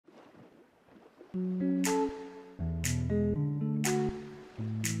My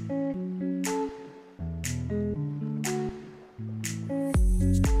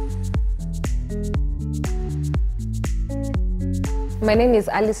name is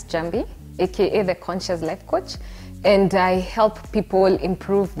Alice Njambi, aka the Conscious Life Coach, and I help people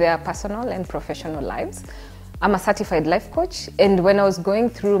improve their personal and professional lives. I'm a certified life coach, and when I was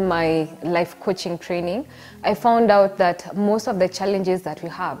going through my life coaching training, I found out that most of the challenges that we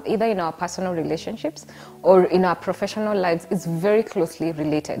have, either in our personal relationships or in our professional lives, is very closely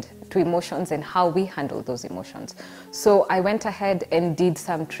related to emotions and how we handle those emotions. So I went ahead and did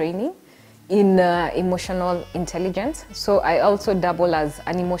some training in emotional intelligence. So I also dabble as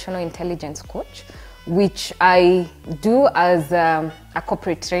an emotional intelligence coach, which I do as a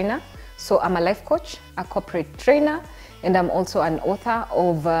corporate trainer. So I'm a life coach, a corporate trainer, and I'm also an author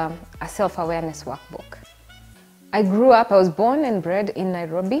of a self-awareness workbook. I was born and bred in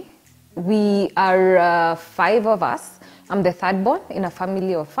Nairobi. We are 5 of us. I'm the third born in a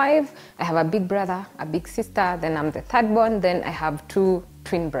family of 5. I have a big brother, a big sister, then I'm the third born, then I have 2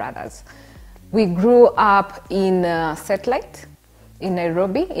 twin brothers. We grew up in Satellite in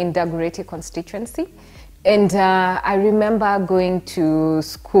Nairobi, in Dagoretti constituency. And I remember going to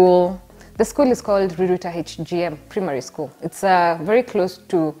school. The school is called Riruta HGM Primary School. It's very close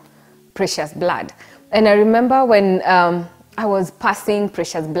to Precious Blood. And I remember when I was passing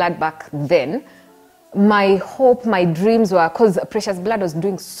Precious Blood back then, my hope, my dreams were, because Precious Blood was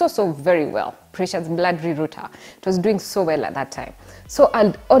doing so very well. Precious Blood Riruta. It was doing so well at that time. So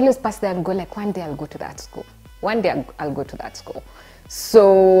I'll always pass there and go like, one day I'll go to that school. One day I'll go to that school.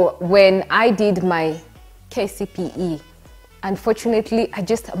 So when I did my KCPE, unfortunately, I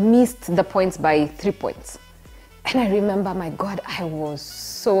just missed the points by 3 points. And I remember, my God, I was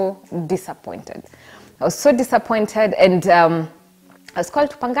so disappointed. I was so disappointed, and I was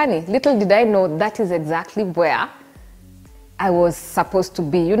called to Pangani. Little did I know that is exactly where I was supposed to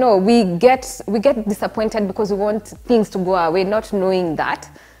be. You know, we get disappointed because we want things to go our way, not knowing that,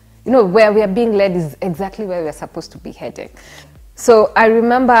 you know, where we are being led is exactly where we're supposed to be heading. So I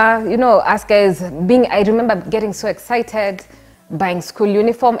remember, you know, us guys I remember getting so excited, buying school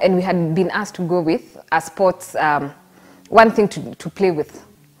uniform, and we had been asked to go with a sports, one thing to play with.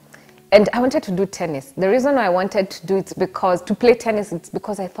 And I wanted to do tennis. The reason I wanted to do it to play tennis, it's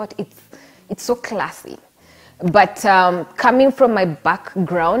because I thought it's so classy. But coming from my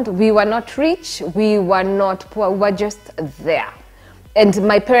background, we were not rich, we were not poor, we were just there. And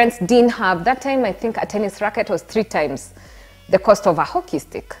my parents didn't have, that time I think a tennis racket was 3 times the cost of a hockey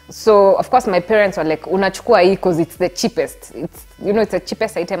stick. So of course my parents were like, unachukua hii because it's the cheapest. It's, you know, it's the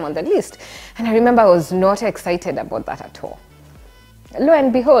cheapest item on the list. And I remember I was not excited about that at all. Lo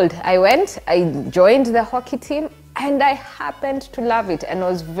and behold, I joined the hockey team, and I happened to love it, and I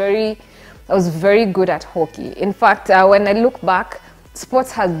was very good at hockey. In fact, when I look back,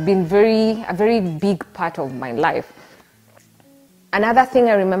 sports has been a very big part of my life. Another thing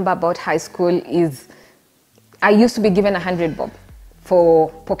I remember about high school is I used to be given 100 bob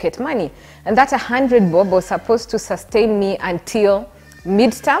for pocket money, and that 100 bob was supposed to sustain me until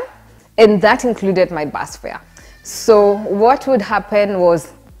midterm, and that included my bus fare. So what would happen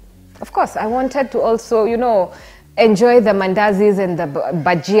was, of course, I wanted to also, you know, enjoy the mandazis and the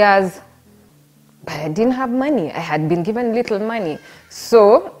bajias, but I didn't have money. I had been given little money.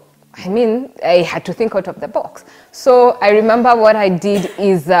 So, I mean, I had to think out of the box. So I remember what I did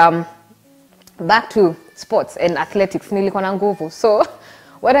is back to sports and athletics. Nilikuwa na nguvu. So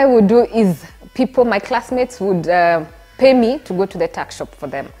what I would do is my classmates would pay me to go to the tuck shop for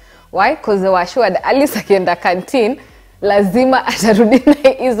them. Why? Because they were sure that Alice akienda canteen, lazima atarudi na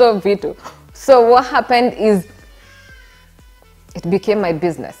hizo vitu. So what happened is, it became my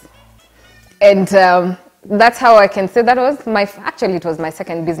business. And that's how I can say that was actually it was my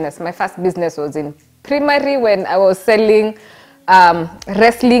second business. My first business was in primary when I was selling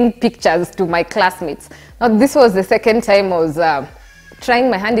wrestling pictures to my classmates. Now this was the second time I was trying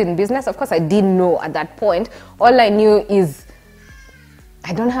my hand in business. Of course I didn't know at that point. All I knew is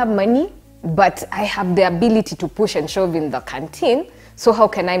I don't have money, but I have the ability to push and shove in the canteen. So how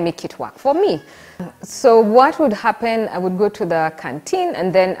can I make it work for me? So what would happen, I would go to the canteen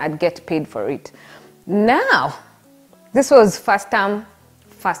and then I'd get paid for it. Now, this was first term,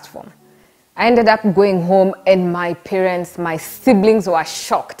 first form. I ended up going home and my parents, my siblings were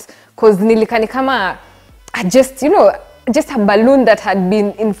shocked because nilikani kama just a balloon that had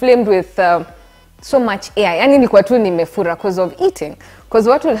been inflamed with so much air. Yani nilikuwa tu nimefura because of eating. Because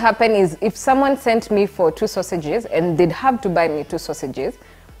what would happen is if someone sent me for 2 sausages and they'd have to buy me 2 sausages,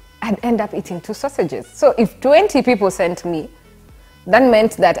 I'd end up eating 2 sausages. So if 20 people sent me, that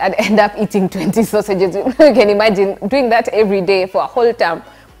meant that I'd end up eating 20 sausages. You can imagine doing that every day for a whole term.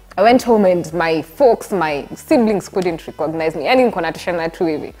 I went home and my folks, my siblings couldn't recognize me.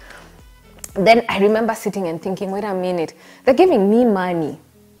 Then I remember sitting and thinking, wait a minute, they're giving me money.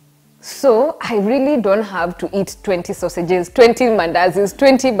 So I really don't have to eat 20 sausages, 20 mandazis,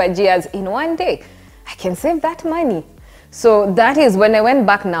 20 bajias in one day. I can save that money. So that is when I went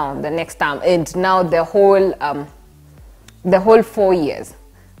back now, the next time, and now the whole 4 years,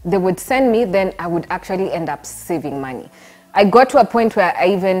 they would send me, then I would actually end up saving money. I got to a point where I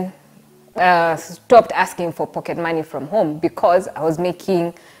even stopped asking for pocket money from home because I was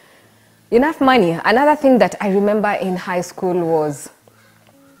making enough money. Another thing that I remember in high school was,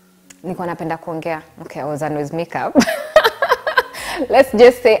 nilikuwa napenda kuongea. Okay, I was a noise makeup. Let's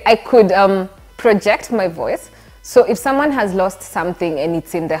just say I could project my voice. So if someone has lost something and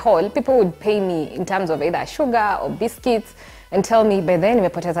it's in the hall, people would pay me in terms of either sugar or biscuits and tell me, by then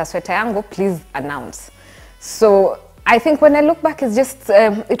nimepoteza sweta yangu, please announce. So I think when I look back, it's just,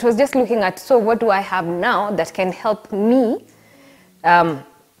 it was just looking at, so what do I have now that can help me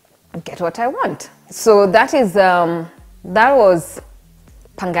get what I want? So that is, that was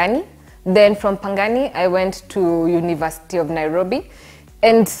Pangani. Then from Pangani, I went to University of Nairobi,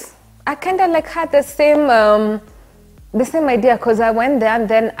 and I kind of like had the same idea, because I went there and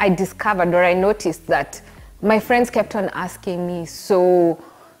then I discovered, or I noticed that my friends kept on asking me, so,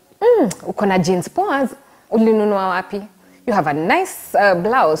 uko na jeans poas, ulinunua wapi? You have a nice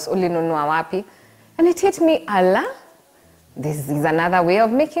blouse, ulinunua wapi? And it hit me, Allah, this is another way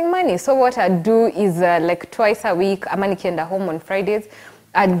of making money. So what I do is like twice a week, ama nikienda home on Fridays,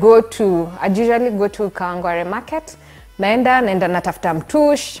 I'd usually go to Kawangware market, naenda natafuta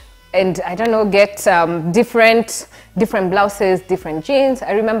mtush, and I don't know, get different blouses, different jeans.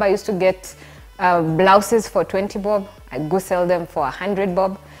 I remember I used to get blouses for 20 bob. I'd go sell them for 100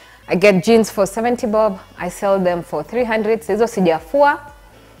 bob. I get jeans for 70 bob. I sell them for 300. Sizo sijafua.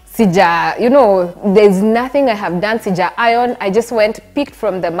 You know, there's nothing I have done. Sija iron. I just picked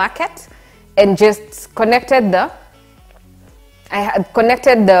from the market and just connected the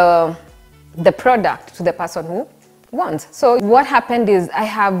product to the person who wants. So what happened is I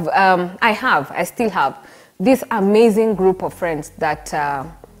still have this amazing group of friends that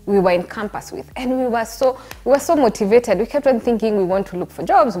we were in campus with, and we were so motivated. We kept on thinking we want to look for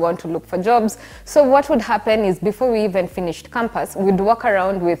jobs. So what would happen is, before we even finished campus, we'd walk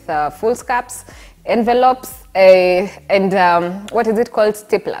around with foolscaps, envelopes, and what is it called,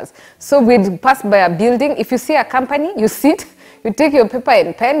 staplers. So we'd pass by a building. If you see a company, you sit, you take your paper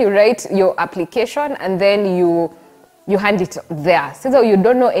and pen, you write your application, and then you hand it there. So you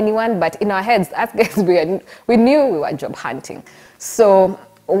don't know anyone, but in our heads, as guys, we knew we were job hunting. So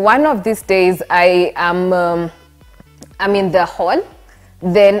one of these days, I'm in the hall.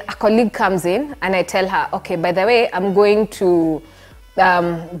 Then a colleague comes in, and I tell her, okay, by the way, I'm going to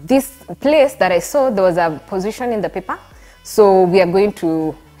this place that I saw. There was a position in the paper, so we are going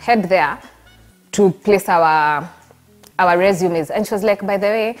to head there to place our resumes. And she was like, by the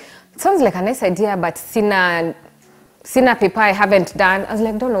way, it sounds like a nice idea, but sina paper, I haven't done. I was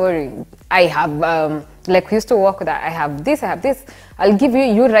like, don't worry, I have, like we used to work with that. I have this, I'll give you,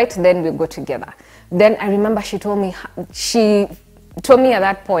 you write, then we go together. Then I remember she told me at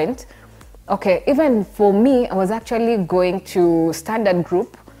that point, okay, even for me, I was actually going to Standard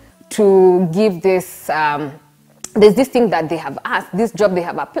Group to give this, there's this thing that they have asked, this job they've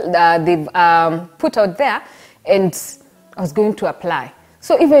put out there, and I was going to apply.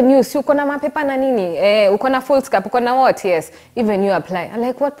 So even you, si uko na mapepa na nini, uko na full scap, uko na what, yes, even you apply. I'm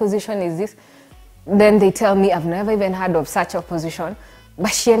like, what position is this? Then they tell me, I've never even heard of such a position.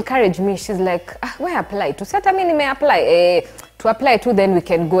 But she encouraged me. She's like, where apply to? Sata mini may apply. To apply to, then we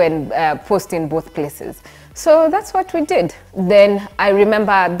can go and post in both places. So that's what we did. Then I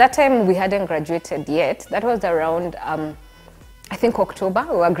remember that time we hadn't graduated yet. That was around, I think, October.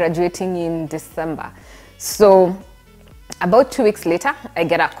 We were graduating in December. So about 2 weeks later, I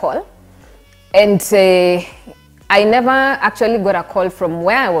get a call. And I never actually got a call from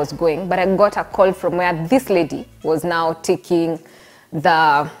where I was going, but I got a call from where this lady was now taking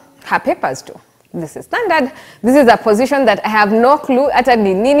her papers to. This is standard. This is a position that I have no clue ata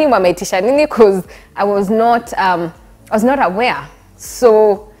ni nini wameitisha nini, because I was not aware.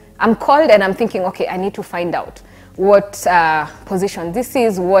 So I'm called and I'm thinking, okay, I need to find out what position this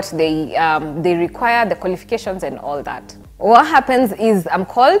is, what they require, the qualifications and all that. What happens is I'm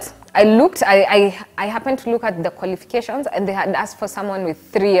called. I happened to look at the qualifications, and they had asked for someone with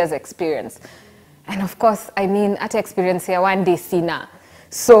 3 years experience. And of course, I mean, at experience here, one day sina.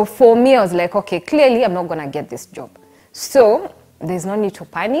 So for me, I was like, okay, clearly I'm not gonna get this job. So there's no need to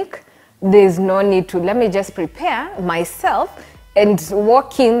panic. There's no need to, let me just prepare myself and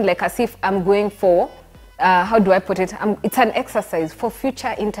walk in like as if I'm going for, how do I put it? It's an exercise for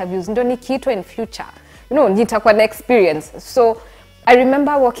future interviews. Ndo nikiitwa in future. You know, nitakuwa na experience. So I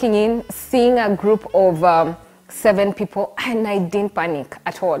remember walking in, seeing a group of 7 people, and I didn't panic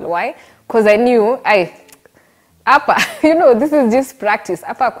at all. Why? Because I knew, you know, this is just practice.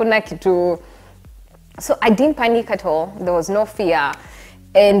 Apa kuna kitu. So I didn't panic at all. There was no fear.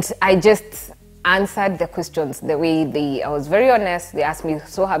 And I just answered the questions the way I was very honest. They asked me,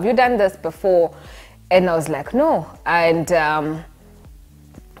 so have you done this before? And I was like, no. And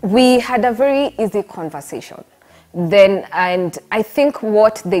we had a very easy conversation. Then, and I think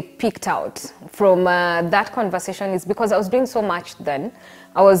what they picked out from that conversation is because I was doing so much then.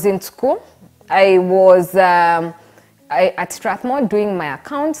 I was in school. I was at Strathmore doing my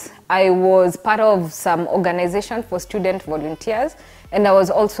accounts. I was part of some organization for student volunteers. And I was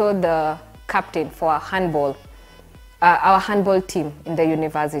also the captain for our handball team in the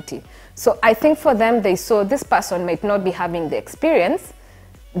university. So I think for them, they saw this person might not be having the experience,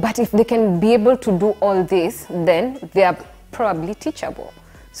 but if they can be able to do all this, then they are probably teachable.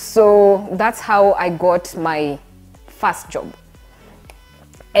 So that's how I got my first job.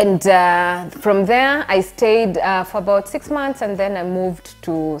 And from there, I stayed for about 6 months, and then I moved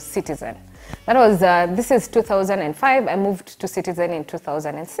to Citizen. That was, this is 2005. I moved to Citizen in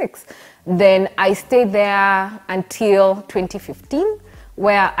 2006. Then I stayed there until 2015,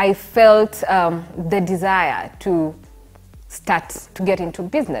 where I felt the desire to start to get into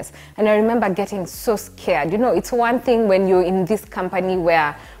business. And I remember getting so scared. You know, it's one thing when you're in this company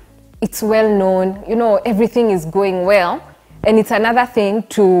where it's well known, you know, everything is going well. And it's another thing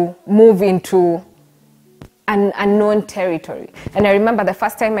to move into an unknown territory. And I remember the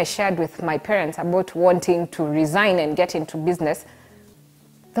first time I shared with my parents about wanting to resign and get into business,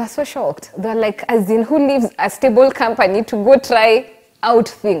 they're so shocked. They're like, as in, who leaves a stable company to go try out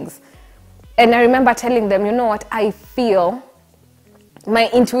things? And I remember telling them, you know what, I feel, my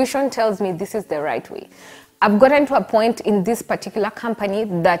intuition tells me this is the right way. I've gotten to a point in this particular company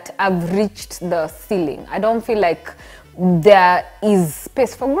that I've reached the ceiling. I don't feel like there is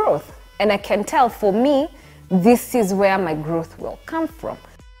space for growth. And I can tell, for me, this is where my growth will come from.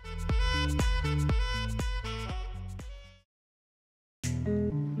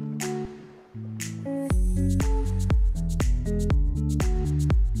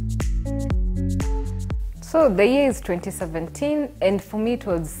 So the year is 2017, and for me it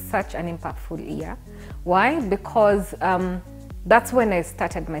was such an impactful year. Why? Because that's when I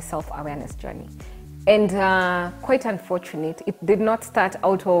started my self-awareness journey. And quite unfortunate, it did not start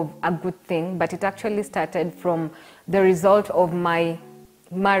out of a good thing, but it actually started from the result of my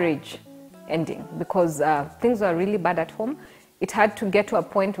marriage ending, because things were really bad at home. It had to get to a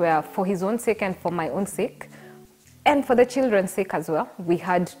point where, for his own sake and for my own sake, and for the children's sake as well, we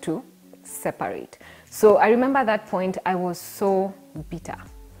had to separate. So I remember that point, I was so bitter.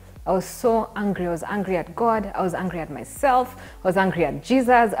 I was so angry. I was angry at God. I was angry at myself. I was angry at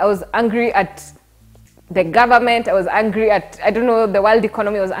Jesus. I was angry at the government. I was angry at, I don't know, the world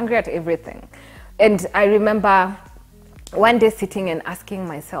economy. I was angry at everything. And I remember one day sitting and asking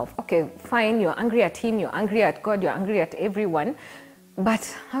myself, okay, fine, you're angry at him, you're angry at God, you're angry at everyone, but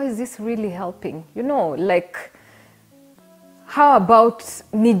how is this really helping? You know, like, how about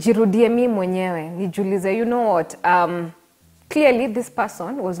nijirudie mi mwenyewe, nijulize, you know what, clearly this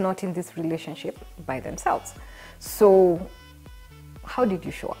person was not in this relationship by themselves. So how did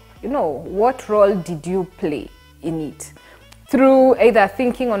you show up? You know, what role did you play in it? Through either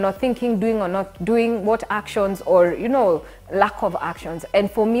thinking or not thinking, doing or not doing, what actions, or, you know, lack of actions.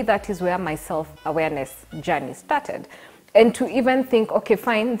 And for me, that is where my self-awareness journey started. And to even think, okay,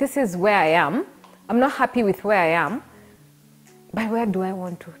 fine, this is where I am. I'm not happy with where I am, but where do I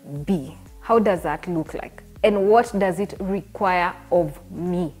want to be? How does that look like? And what does it require of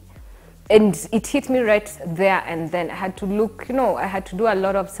me? And it hit me right there and then. I had to look, you know, I had to do a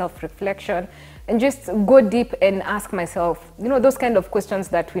lot of self-reflection and just go deep and ask myself, you know, those kind of questions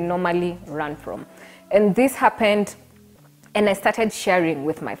that we normally run from. And this happened, and I started sharing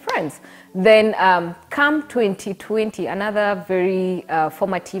with my friends. Then come 2020, another very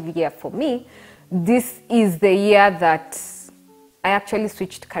formative year for me, this is the year that I actually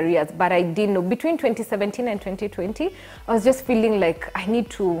switched careers, but I didn't know. Between 2017 and 2020, I was just feeling like I need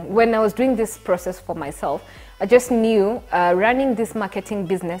to, when I was doing this process for myself, I just knew running this marketing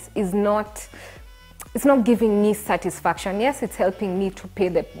business is not, it's not giving me satisfaction. Yes, it's helping me to pay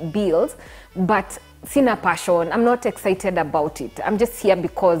the bills, but sina passion. I'm not excited about it. I'm just here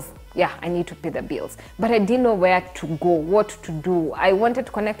because yeah, I need to pay the bills. But I didn't know where to go, what to do. I wanted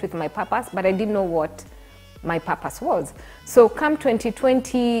to connect with my purpose, but I didn't know what my purpose was. So come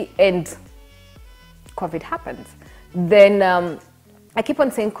 2020 and COVID happens. Then I keep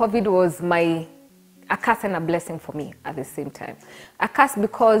on saying COVID was a curse and a blessing for me at the same time. A curse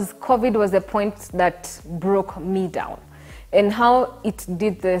because COVID was the point that broke me down. And how it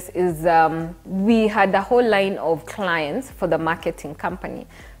did this is we had a whole line of clients for the marketing company.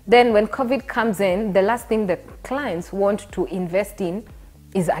 Then when COVID comes in, the last thing the clients want to invest in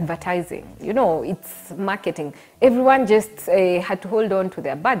is advertising. You know, it's marketing. Everyone just had to hold on to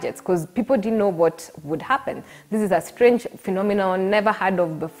their budgets because people didn't know what would happen. This is a strange phenomenon never heard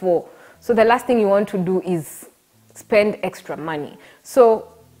of before. So the last thing you want to do is spend extra money. So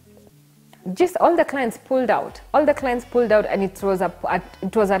just all the clients pulled out. All the clients pulled out, and it was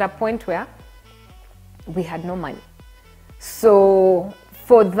at a point where we had no money. So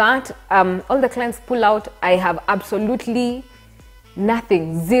for that, all the clients pull out. I have absolutely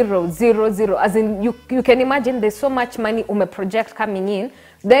nothing, zero. As in, you can imagine there's so much money on a project coming in.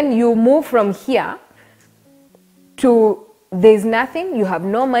 Then you move from here to there's nothing, you have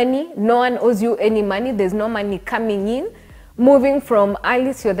no money, no one owes you any money, there's no money coming in. Moving from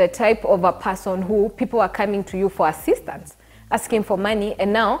Alice, you're the type of a person who people are coming to you for assistance, asking for money,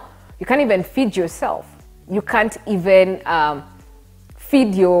 and now you can't even feed yourself. You can't even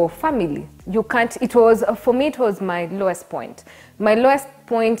feed your family. You can't, for me, it was my lowest point. My lowest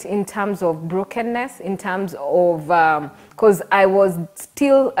point in terms of brokenness, in terms of, because I was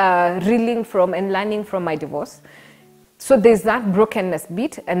still reeling from and learning from my divorce. So there's that brokenness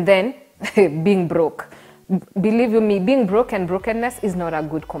bit, and then being broke. Believe you me, being broke and brokenness is not a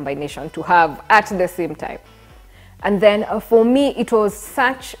good combination to have at the same time. And then for me, it was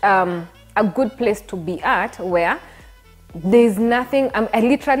such a good place to be at, where there's nothing, I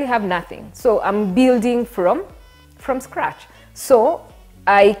literally have nothing. So I'm building from scratch. So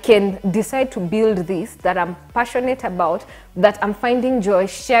I can decide to build this that I'm passionate about, that I'm finding joy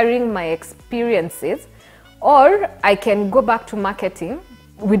sharing my experiences, or I can go back to marketing.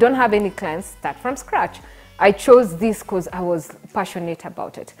 We don't have any clients, start from scratch. I chose this because I was passionate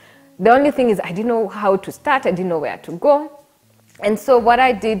about it. The only thing is I didn't know how to start, I didn't know where to go. And so what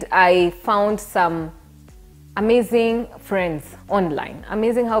I did, I found some amazing friends online.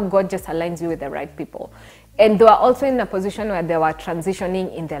 Amazing how God just aligns you with the right people. And they were also in a position where they were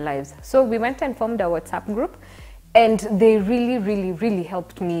transitioning in their lives. So we went and formed a WhatsApp group, and they really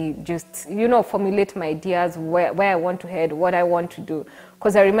helped me just, you know, formulate my ideas, where I want to head, what I want to do.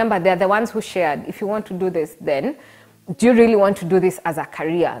 Because I remember they're the ones who shared, if you want to do this, then do you really want to do this as a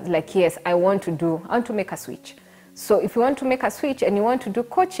career? Like, yes, I want to make a switch. So if you want to make a switch and you want to do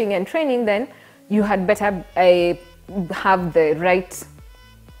coaching and training, then you had better have the right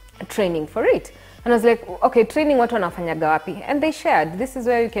training for it. And I was like, okay, training what wanafanyaga wapi? And they shared, this is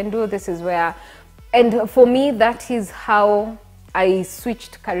where you can do, this is where. And for me, that is how I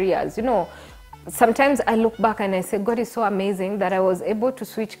switched careers. You know, sometimes I look back and I say, God is so amazing that I was able to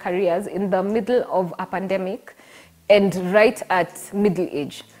switch careers in the middle of a pandemic and right at middle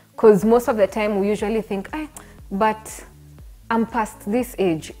age. Because most of the time we usually think, but I'm past this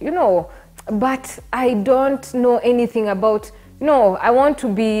age, you know, but I don't know anything about, no, I want to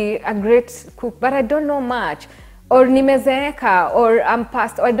be a great cook, but I don't know much. Or nimezeeka, or I'm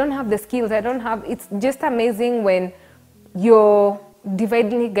past, or I don't have the skills, it's just amazing when you're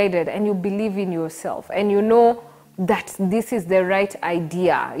divinely guided and you believe in yourself and you know that this is the right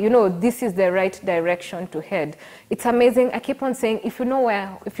idea, you know, this is the right direction to head. It's amazing. I keep on saying, if you know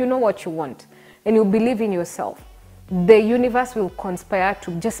what you want and you believe in yourself, the universe will conspire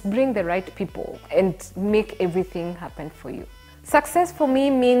to just bring the right people and make everything happen for you. Success for me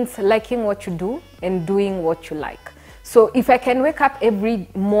means liking what you do and doing what you like. So if I can wake up every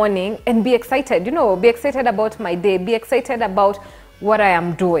morning and be excited, you know, be excited about my day, be excited about what I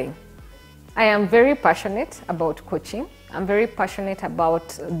am doing. I am very passionate about coaching. I'm very passionate about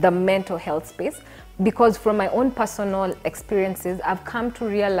the mental health space because from my own personal experiences, I've come to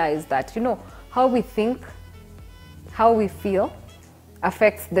realize that, you know, how we think, how we feel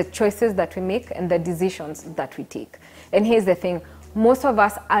affects the choices that we make and the decisions that we take. And here's the thing, most of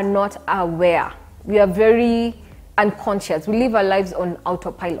us are not aware. We are very unconscious. We live our lives on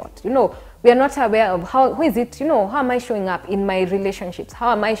autopilot. You know, we are not aware of how is it, you know, how am I showing up in my relationships?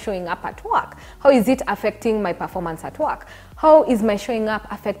 How am I showing up at work? How is it affecting my performance at work? How is my showing up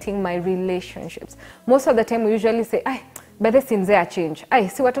affecting my relationships? Most of the time we usually say, but this is a change.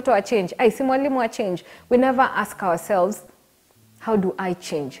 Si watoto a change. Si mwalimu a change. We never ask ourselves, how do I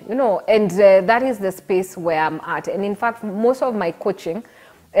change? You know, and that is the space where I'm at. And in fact, most of my coaching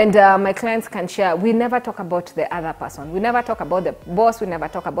And my clients can share, we never talk about the other person. We never talk about the boss. We never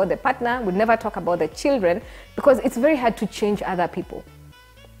talk about the partner. We never talk about the children, because it's very hard to change other people,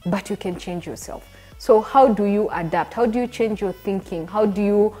 but you can change yourself. So how do you adapt? How do you change your thinking? How do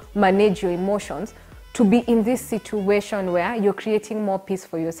you manage your emotions to be in this situation where you're creating more peace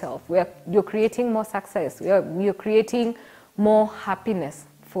for yourself, where you're creating more success, where you're creating more happiness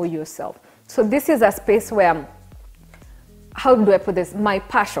for yourself? So this is a space where, how do I put this? My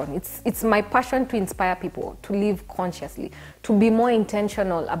passion. It's my passion to inspire people to live consciously, to be more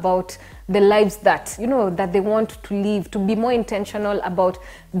intentional about the lives that, that they want to live, to be more intentional about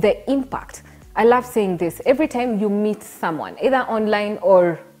the impact. I love saying this. Every time you meet someone, either online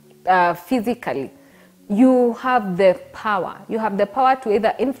or physically, you have the power. You have the power to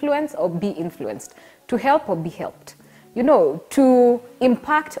either influence or be influenced, to help or be helped, to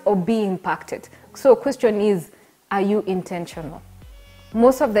impact or be impacted. So question is, are you intentional?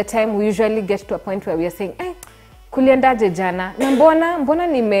 Most of the time, we usually get to a point where we are saying, kuliendaje jana? Na mbona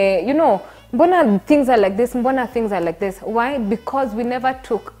nime, mbona things are like this, mbona things are like this. Why? Because we never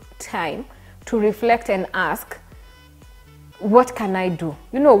took time to reflect and ask, what can I do?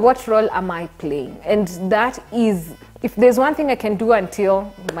 What role am I playing? And that is, if there's one thing I can do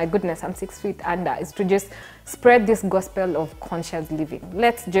until, my goodness, I'm 6 feet under, is to just spread this gospel of conscious living.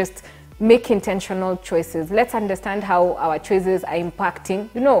 Let's just make intentional choices. Let's understand how our choices are impacting,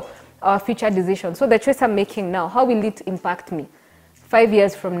 our future decisions. So the choice I'm making now, how will it impact me 5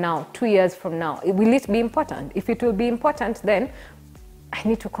 years from now, 2 years from now? Will it be important? If it will be important, then I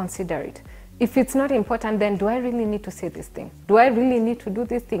need to consider it. If it's not important, then do I really need to say this thing? Do I really need to do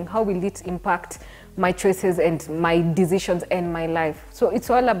this thing? How will it impact my choices and my decisions and my life? So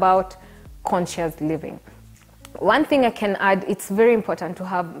it's all about conscious living. One thing I can add, it's very important to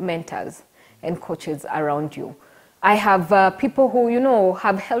have mentors and coaches around you. I have people who,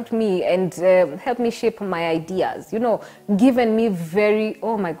 have helped me and helped me shape my ideas, given me very,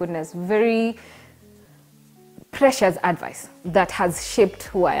 oh my goodness, very precious advice that has shaped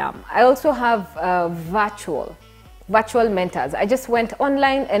who I am. I also have virtual mentors. I just went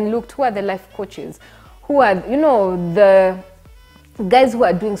online and looked who are the life coaches, who are, the guys who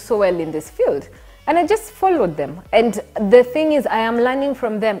are doing so well in this field. And I just followed them. And the thing is, I am learning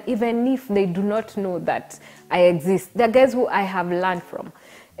from them, even if they do not know that I exist. They're guys who I have learned from.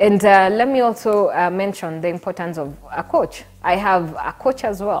 And let me also mention the importance of a coach. I have a coach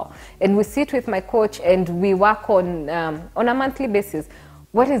as well. And we sit with my coach and we work on a monthly basis.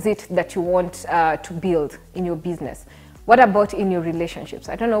 What is it that you want to build in your business? What about in your relationships?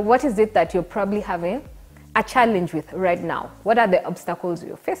 I don't know, what is it that you're probably having a challenge with right now? What are the obstacles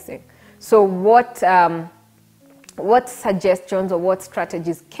you're facing? So what suggestions or what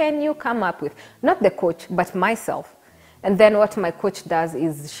strategies can you come up with? Not the coach, but myself. And then what my coach does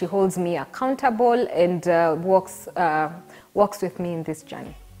is she holds me accountable and walks with me in this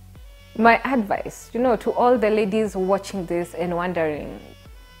journey. My advice, to all the ladies watching this and wondering,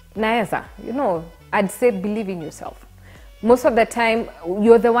 Naeza, I'd say believe in yourself. Most of the time,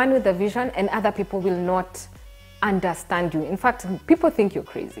 you're the one with the vision and other people will not understand you. In fact, people think you're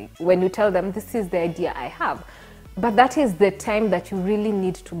crazy when you tell them this is the idea I have. But that is the time that you really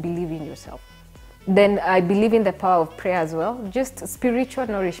need to believe in yourself. Then I believe in the power of prayer as well. Just spiritual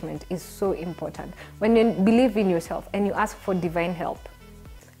nourishment is so important. When you believe in yourself and you ask for divine help,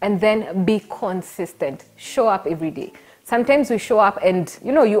 and then be consistent, show up every day. Sometimes we show up and,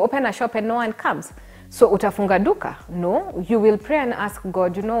 you open a shop and no one comes. So utafunga duka? No, you will pray and ask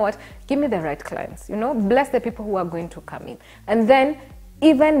God, you know what, give me the right clients, bless the people who are going to come in. And then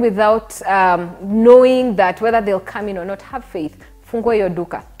even without knowing that whether they'll come in or not, have faith. Fungua your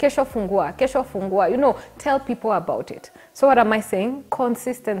duka. Kesho fungua. Tell people about it. So what am I saying?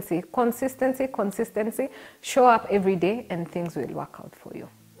 Consistency. Show up every day and things will work out for you.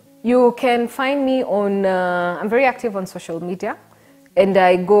 You can find me on, I'm very active on social media. And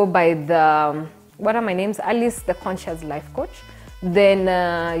I go by what are my names? Alice, the Conscious Life Coach. Then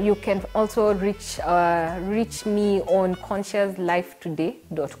you can also reach me on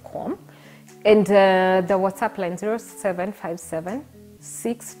consciouslifetoday.com. And the WhatsApp line 0757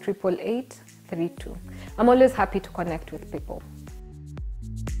 6888832. I'm always happy to connect with people.